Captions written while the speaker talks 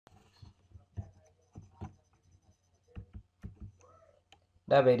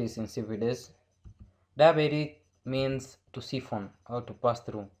Diabetes insipidus. Diabetic means to siphon or to pass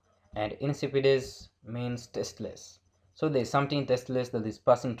through, and insipidus means tasteless. So there is something tasteless that is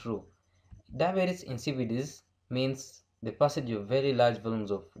passing through. Diabetes insipidus means the passage of very large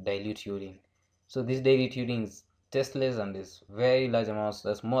volumes of dilute urine. So this dilute urine is tasteless and is very large amounts,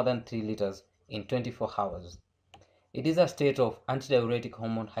 that's more than 3 liters in 24 hours. It is a state of antidiuretic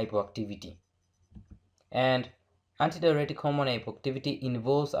hormone hypoactivity. And antidiuretic hormone hypoactivity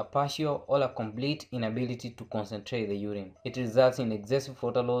involves a partial or a complete inability to concentrate the urine. It results in excessive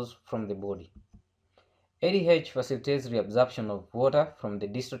water loss from the body. ADH facilitates reabsorption of water from the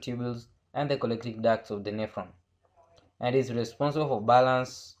distal tubules and the collecting ducts of the nephron, and is responsible for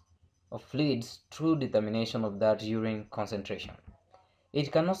balance of fluids through determination of that urine concentration.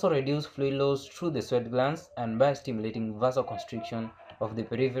 It can also reduce fluid loss through the sweat glands and by stimulating vasoconstriction of the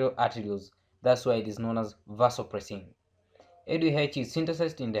peripheral arterioles. That's why it is known as vasopressin. ADH is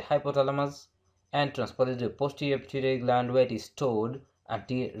synthesized in the hypothalamus and transported to the posterior pituitary gland where it is stored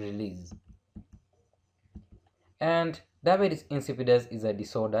until release. And diabetes insipidus is a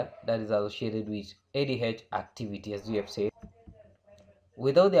disorder that is associated with ADH activity, as we have said.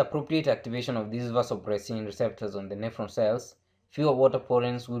 Without the appropriate activation of these vasopressin receptors on the nephron cells, fewer water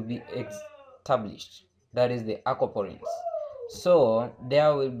porins will be established, that is the aquaporins. So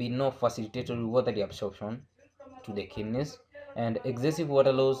there will be no facilitatory water reabsorption to the kidneys, and excessive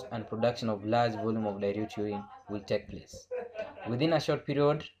water loss and production of large volume of dilute urine will take place. Within a short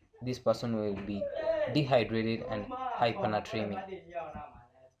period, this person will be dehydrated and hyponatremia.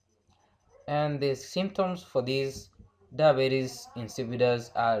 And the symptoms for these diabetes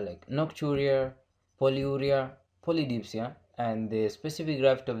insipidus are like nocturia, polyuria, polydipsia, and the specific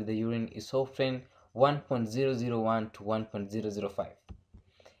gravity of the urine is often 1.001 to 1.005.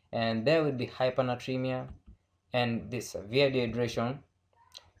 And there will be hyponatremia and the severe dehydration.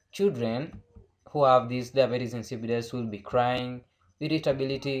 Children who have these diabetes insipidus will be crying,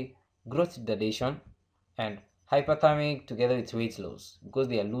 irritability, growth retardation, and hypothermic together with weight loss because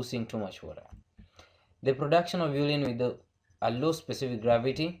they are losing too much water. The production of urine with a low specific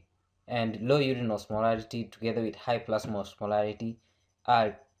gravity and low urine osmolarity together with high plasma osmolarity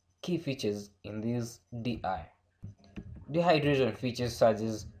are key features in this DI. Dehydration features such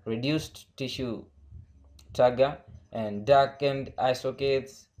as reduced tissue turgor and darkened eye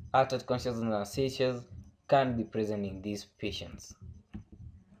sockets, altered consciousness and seizures can be present in these patients.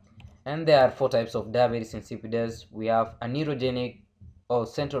 And there are 4 types of diabetes insipidus. We have a neurogenic or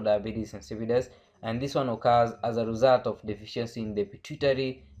central diabetes insipidus, and this one occurs as a result of deficiency in the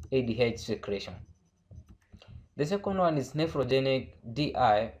pituitary ADH secretion. The second one is nephrogenic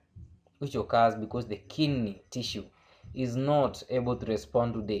DI, which occurs because the kidney tissue is not able to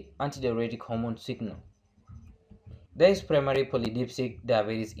respond to the antidiuretic hormone signal. There is primary polydipsic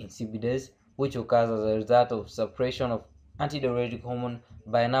diabetes insipidus, which occurs as a result of suppression of antidiuretic hormone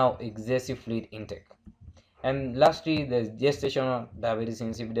by now excessive fluid intake. And lastly, there's gestational diabetes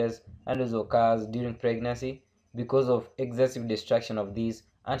insipidus, and this occurs during pregnancy because of excessive destruction of these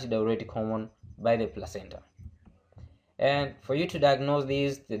antidiuretic hormone by the placenta. And for you to diagnose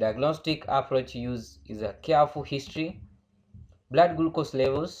these, the diagnostic approach used is a careful history, blood glucose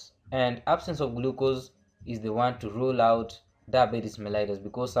levels, and absence of glucose is the one to rule out diabetes mellitus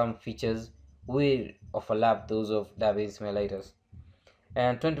because some features will overlap those of diabetes mellitus.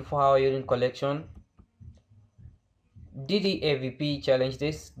 And 24-hour urine collection, DDAVP challenge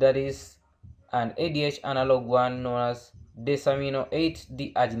test, that is an ADH analog one known as desamino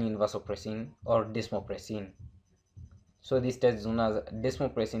 8-D-arginine vasopressin or desmopressin. So this test is known as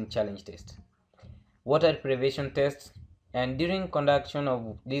desmopressin challenge test. Water deprivation test, and during conduction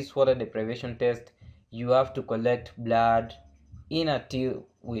of this water deprivation test, you have to collect blood in a tube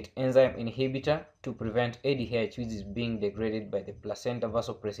with enzyme inhibitor to prevent ADH, which is being degraded by the placenta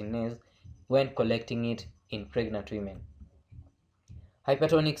vasopressinase when collecting it in pregnant women.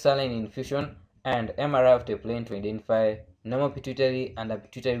 Hypertonic saline infusion and MRI of the plane to identify normal pituitary and a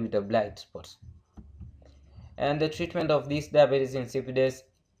pituitary with a blind spot. And the treatment of this diabetes insipidus,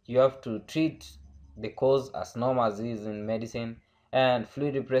 you have to treat the cause as normal as is in medicine, and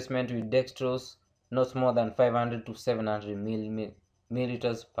fluid replacement with dextrose not more than 500 to 700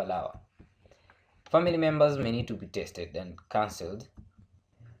 milliliters per hour. Family members may need to be tested and cancelled.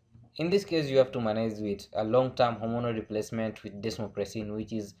 In this case, you have to manage with a long-term hormonal replacement with desmopressin,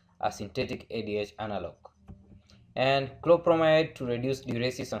 which is a synthetic ADH analog, and chlorpromide to reduce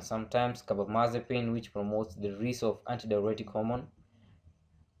diuresis, and sometimes carbamazepine, which promotes the release of antidiuretic hormone.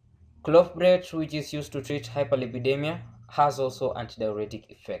 Clofbrate, which is used to treat hyperlipidemia, has also antidiuretic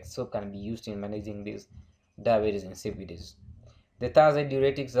effects, so can be used in managing this diabetes insipidus. The thiazide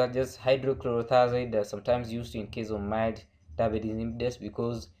diuretics are just hydrochlorothiazide that are sometimes used in case of mild diabetes insipidus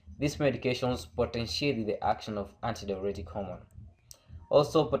because these medications potentiate the action of antidiuretic hormone.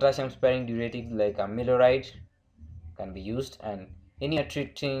 Also, potassium sparing diuretics like amiloride can be used, and any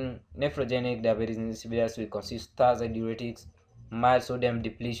treating nephrogenic diabetes insipidus will consist thiazide diuretics, mild sodium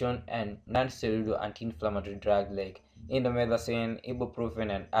depletion, and non-steroidal anti-inflammatory drugs like indomethacin, ibuprofen,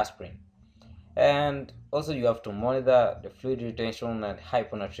 and aspirin. And also, you have to monitor the fluid retention and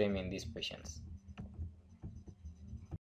hyponatremia in these patients.